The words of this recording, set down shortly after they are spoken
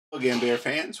Again, beer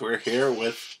fans, we're here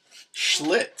with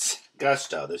Schlitz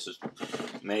Gusto. This is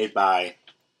made by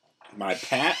my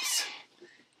Pabst.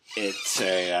 It's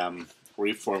a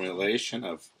reformulation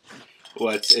of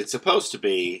it's supposed to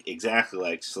be exactly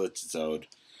like Schlitz's old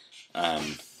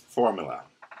formula.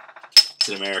 It's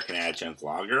an American adjunct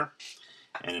lager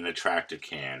and an attractive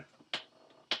can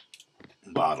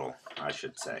bottle, I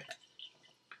should say.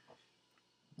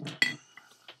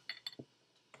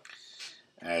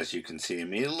 As you can see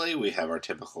immediately, we have our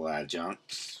typical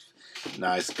adjunct.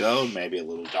 Nice gold, maybe a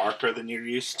little darker than you're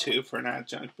used to for an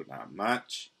adjunct, but not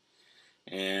much.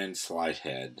 And slight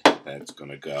head. That's going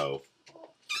to go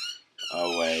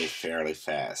away fairly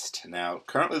fast. Now,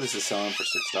 currently this is selling for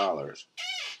 $6.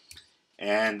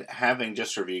 And having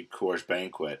just reviewed Coors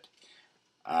Banquet,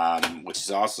 which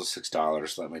is also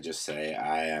 $6, let me just say,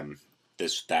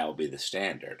 that will be the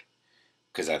standard.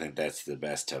 Because I think that's the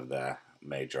best of the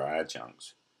major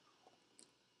adjuncts.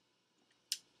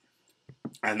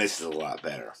 And this is a lot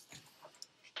better.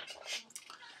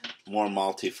 More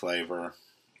malty flavor.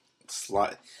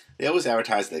 They always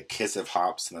advertise the kiss of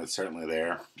hops, and that's certainly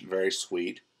there. Very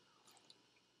sweet.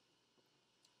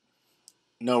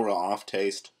 No real off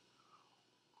taste.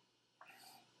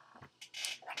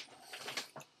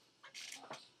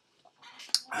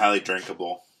 Highly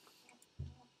drinkable.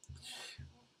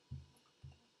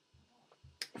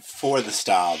 For the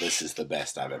style, this is the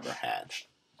best I've ever had.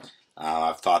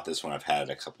 I've thought this when I've had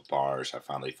it at a couple bars. I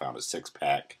finally found a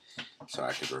 6-pack so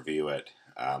I could review it.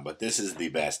 But this is the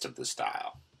best of the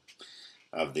style,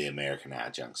 of the American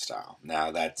adjunct style.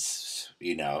 Now that's,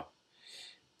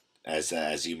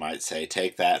 as you might say,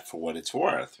 take that for what it's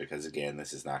worth. Because again,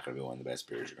 this is not going to be one of the best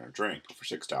beers you're going to drink. But for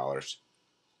 $6,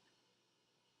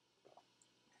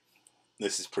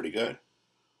 this is pretty good.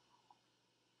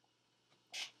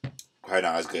 Probably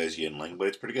not as good as Yingling, but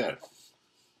it's pretty good.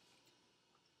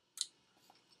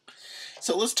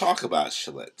 So let's talk about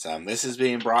Schlitz. This is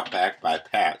being brought back by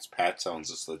Pabst. Pabst owns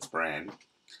the Schlitz brand.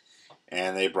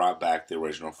 And they brought back the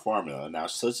original formula. Now,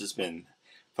 Schlitz has been,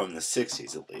 from the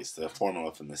 60s at least, the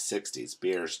formula from the 60s.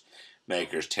 Beers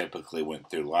makers typically went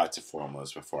through lots of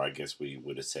formulas before I guess we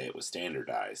would say it was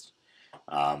standardized.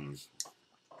 And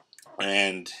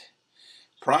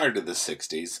prior to the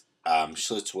 60s,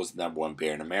 Schlitz was the #1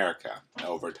 beer in America.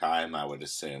 Over time, I would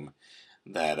assume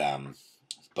that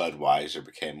Budweiser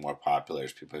became more popular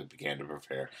as people began to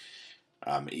prefer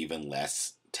even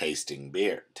less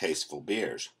tasteful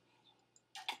beers.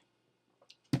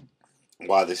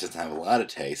 While this doesn't have a lot of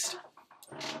taste,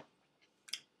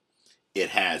 it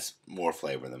has more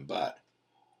flavor than Bud.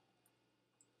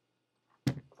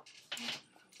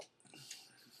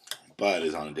 Bud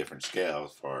is on a different scale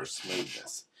as far as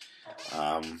smoothness.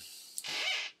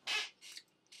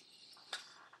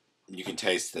 You can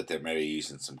taste that they're maybe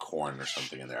using some corn or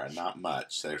something in there. Not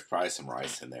much. There's probably some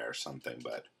rice in there or something,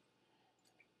 but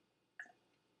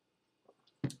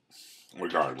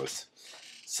regardless.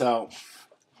 So,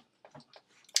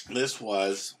 this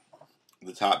was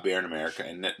the top beer in America,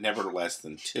 and never less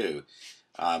than 2.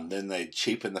 Then they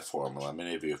cheapened the formula.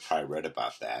 Many of you have probably read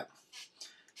about that.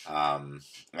 Added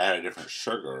a different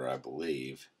sugar, I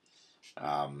believe,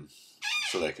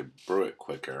 so they could brew it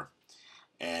quicker.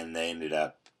 And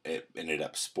it ended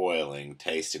up spoiling,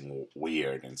 tasting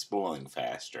weird, and spoiling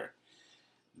faster.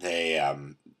 They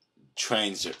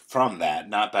changed it from that,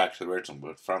 not back to the original,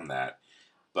 but from that.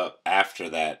 But after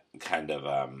that kind of,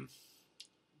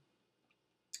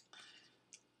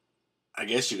 I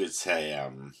guess you could say,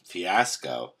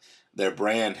 fiasco, their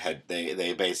brand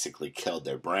they basically killed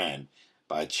their brand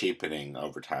by cheapening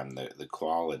over time the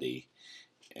quality.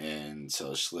 And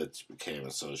so Schlitz became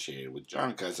associated with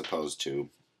junk as opposed to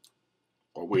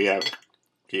what we have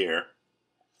here.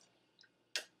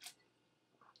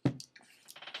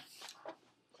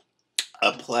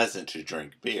 A pleasant to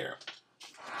drink beer.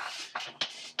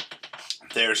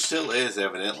 There still is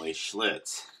evidently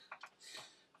Schlitz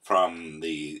from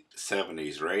the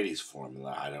 70s or 80s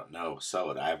formula. I don't know.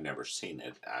 Sold. I've never seen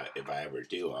it. If I ever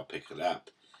do, I'll pick it up.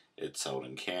 It's sold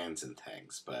in cans and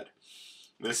things. But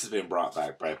this has been brought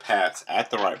back by Pabst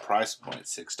at the right price point,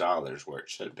 $6, where it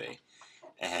should be.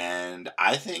 And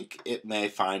I think it may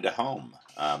find a home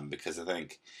because I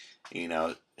think,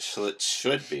 Schlitz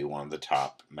should be one of the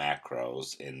top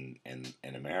macros in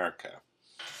America.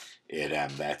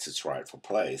 That's its rightful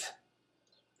place.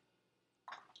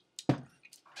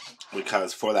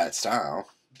 Because for that style,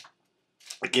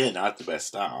 again, not the best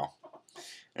style,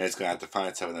 and it's going to have to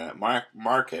find something in that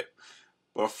market.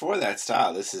 But for that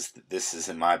style, this is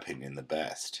in my opinion the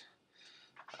best.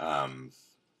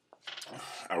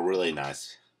 A really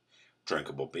nice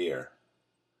drinkable beer.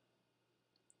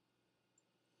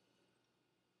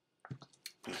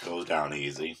 It goes down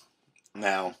easy.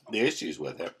 Now, the issues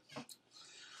with it,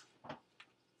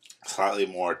 slightly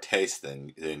more taste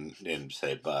than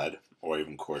say Bud or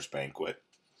even Coors Banquet,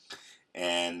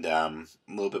 and a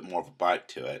little bit more of a bite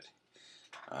to it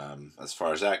as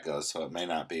far as that goes. So it may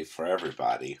not be for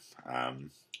everybody.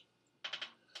 And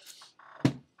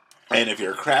if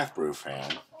you're a craft brew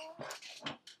fan,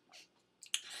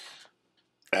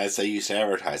 as they used to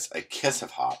advertise, a kiss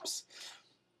of hops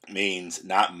means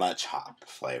not much hop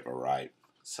flavor, right?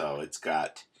 So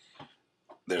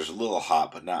there's a little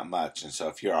hop, but not much. And so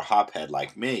if you're a hop head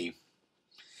like me,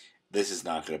 this is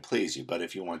not going to please you. But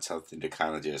if you want something to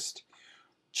kind of just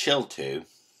chill to,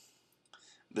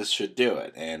 this should do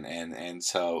it. And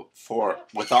so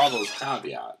with all those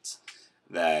caveats,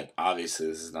 that obviously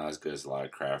this is not as good as a lot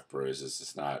of craft brews. This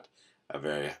is not a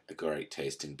very great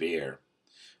tasting beer.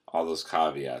 All those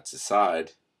caveats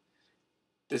aside,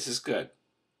 this is good.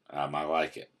 I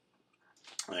like it,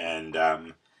 and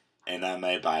I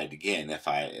may buy it again if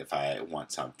I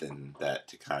want something that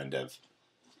to kind of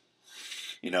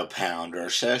pound or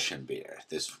session beer.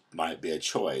 This might be a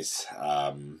choice.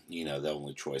 The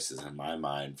only choices in my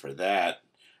mind for that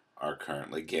are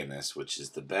currently Guinness, which is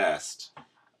the best,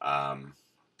 but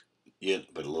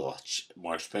a little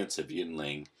more expensive,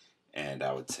 Yinling, and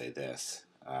I would say this.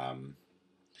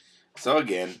 So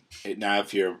again, now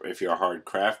if you're a hard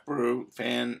craft brew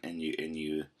fan and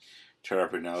you turn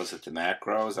up your nose at the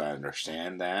macros, I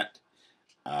understand that,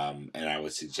 and I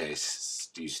would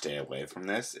suggest you stay away from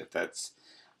this if that's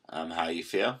how you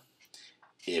feel.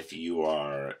 If you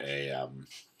are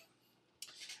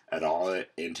at all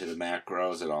into the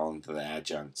macros, at all into the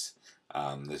adjuncts,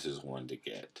 this is one to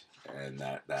get, and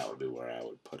that would be where I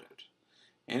would put it.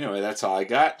 Anyway, that's all I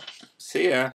got. See ya.